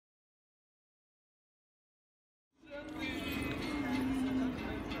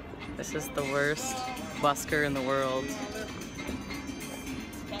This is the worst busker in the world.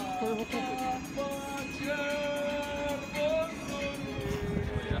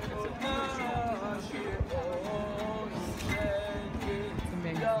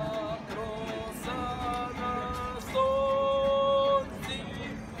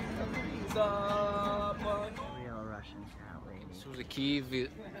 Real Russian cat lady. So the Kiev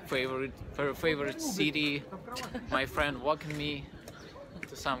favorite city. My friend walking me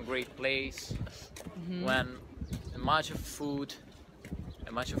to some great place when much of food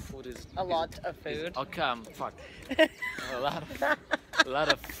is A lot of food. Oh come fuck. a lot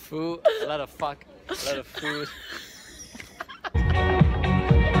of food, a lot of food.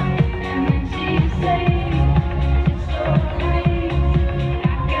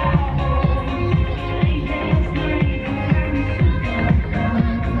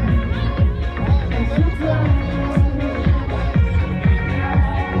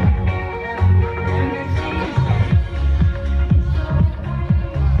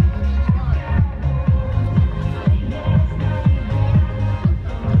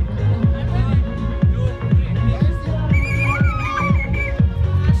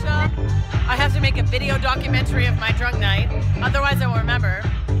 Video documentary of my drunk night, otherwise I won't remember.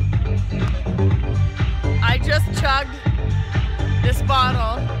 I just chugged this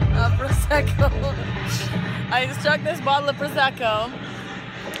bottle of Prosecco. I just chugged this bottle of Prosecco.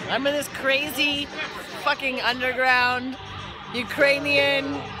 I'm in this crazy fucking underground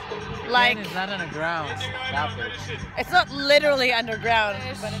Ukrainian, like... It's not underground. It's not literally underground,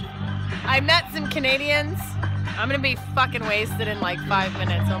 but I met some Canadians. I'm gonna be fucking wasted in like 5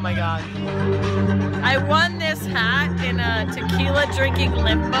 minutes, oh my god. I won this hat in a tequila drinking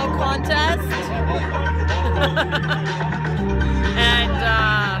limbo contest. And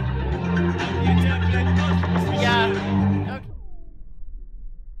yeah. Okay.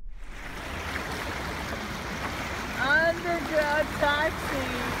 Underground taxi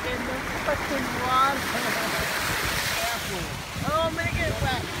in the fucking water. Oh, I'm gonna get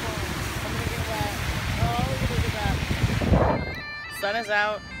wet. Sun is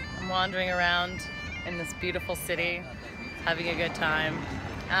out. I'm wandering around in this beautiful city, having a good time.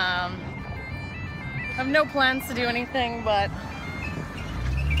 I have no plans to do anything, but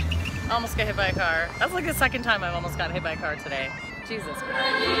I almost got hit by a car. That's like the second time I've almost got hit by a car today. Jesus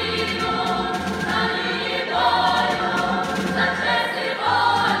Christ.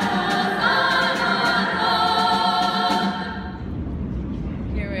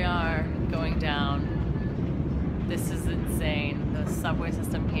 Here we are, going down. This is insane. The subway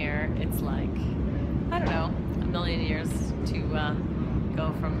system here, it's like, I don't know, a million years to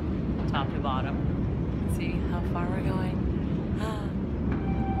go from top to bottom. See how far we're going.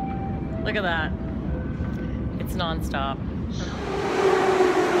 Look at that. It's non-stop. Here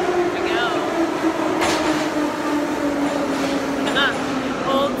we go.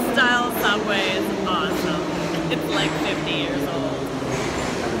 Old style subway is awesome. It's like 50 years old.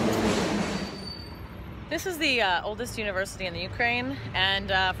 This is the oldest university in the Ukraine,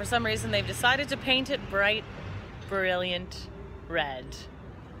 and for some reason they've decided to paint it bright, brilliant red.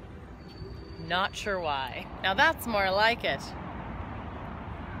 Not sure why. Now that's more like it.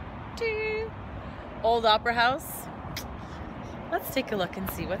 Old opera house. Let's take a look and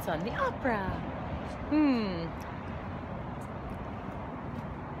see what's on the opera.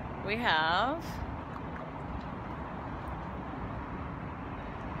 We have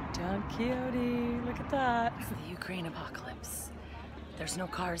Don Quixote, look at that. It's the Ukraine apocalypse. There's no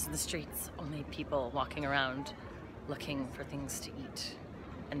cars in the streets, only people walking around looking for things to eat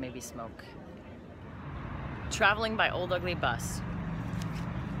and maybe smoke. Traveling by old ugly bus.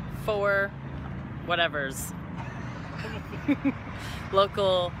 4 whatevers.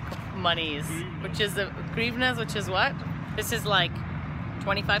 Local monies, which is a grivnas, which is what? This is like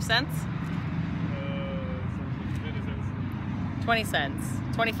 25 cents? 20 cents,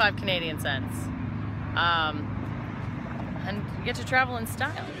 25 Canadian cents. And you get to travel in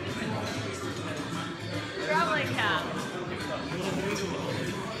style. Traveling cab.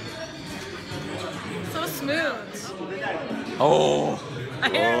 So smooth. Oh.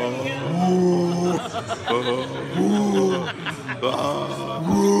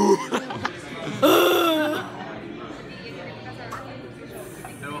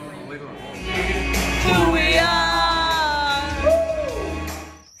 Who we are.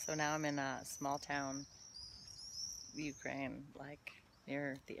 So now I'm in a small town, Ukraine, like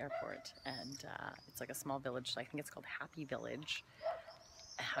near the airport, and it's like a small village. I think it's called Happy Village.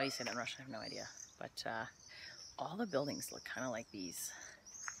 How you say it in Russian, I have no idea. But all the buildings look kind of like these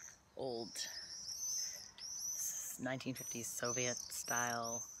old 1950s Soviet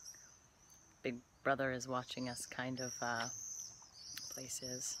style Big Brother is watching us kind of place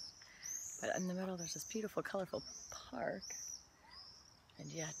is. But in the middle there's this beautiful, colorful park, and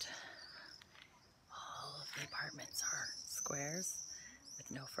yet all of the apartments are squares with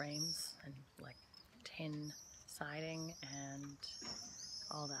no frames and like tin siding and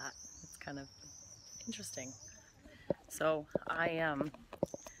all that. It's kind of interesting. So I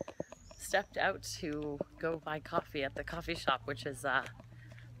stepped out to go buy coffee at the coffee shop, which is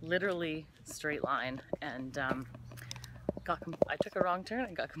literally straight line, and I took a wrong turn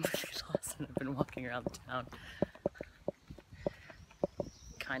and got completely lost, and I've been walking around the town.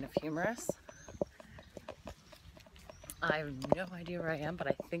 Kind of humorous. I have no idea where I am, but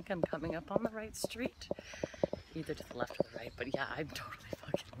I think I'm coming up on the right street. Either to the left or the right, but yeah, I'm totally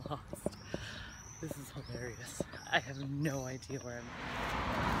fucking lost. This is hilarious. I have no idea where I'm.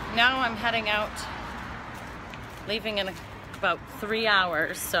 Now I'm heading out, leaving in about 3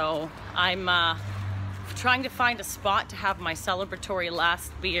 hours, so I'm trying to find a spot to have my celebratory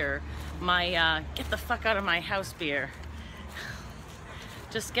last beer, my get the fuck out of my house beer.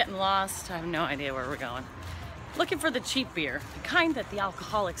 Just getting lost. I have no idea where we're going. Looking for the cheap beer, the kind that the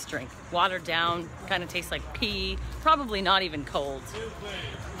alcoholics drink. Watered down, kind of tastes like pee, probably not even cold.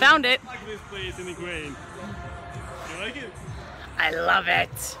 Found it. I like this place in the grain. You like it? I love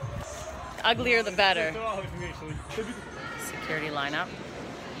it. The uglier the better. Actually. Security lineup.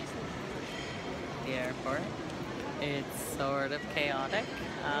 The airport. It's sort of chaotic.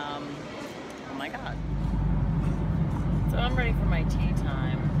 Oh my god. So I'm ready for my tea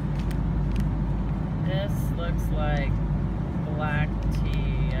time. This looks like black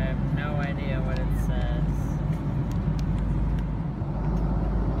tea. I have no idea what it says.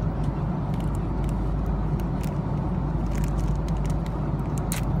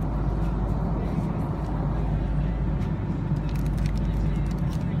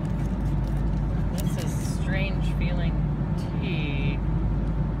 This is strange feeling tea.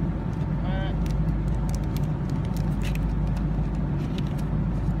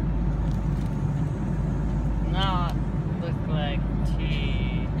 Not look like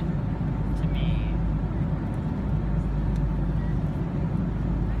tea to me.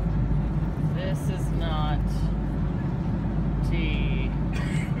 This is not tea.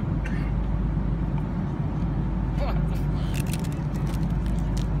 What the fuck?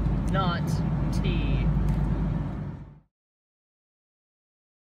 Not tea.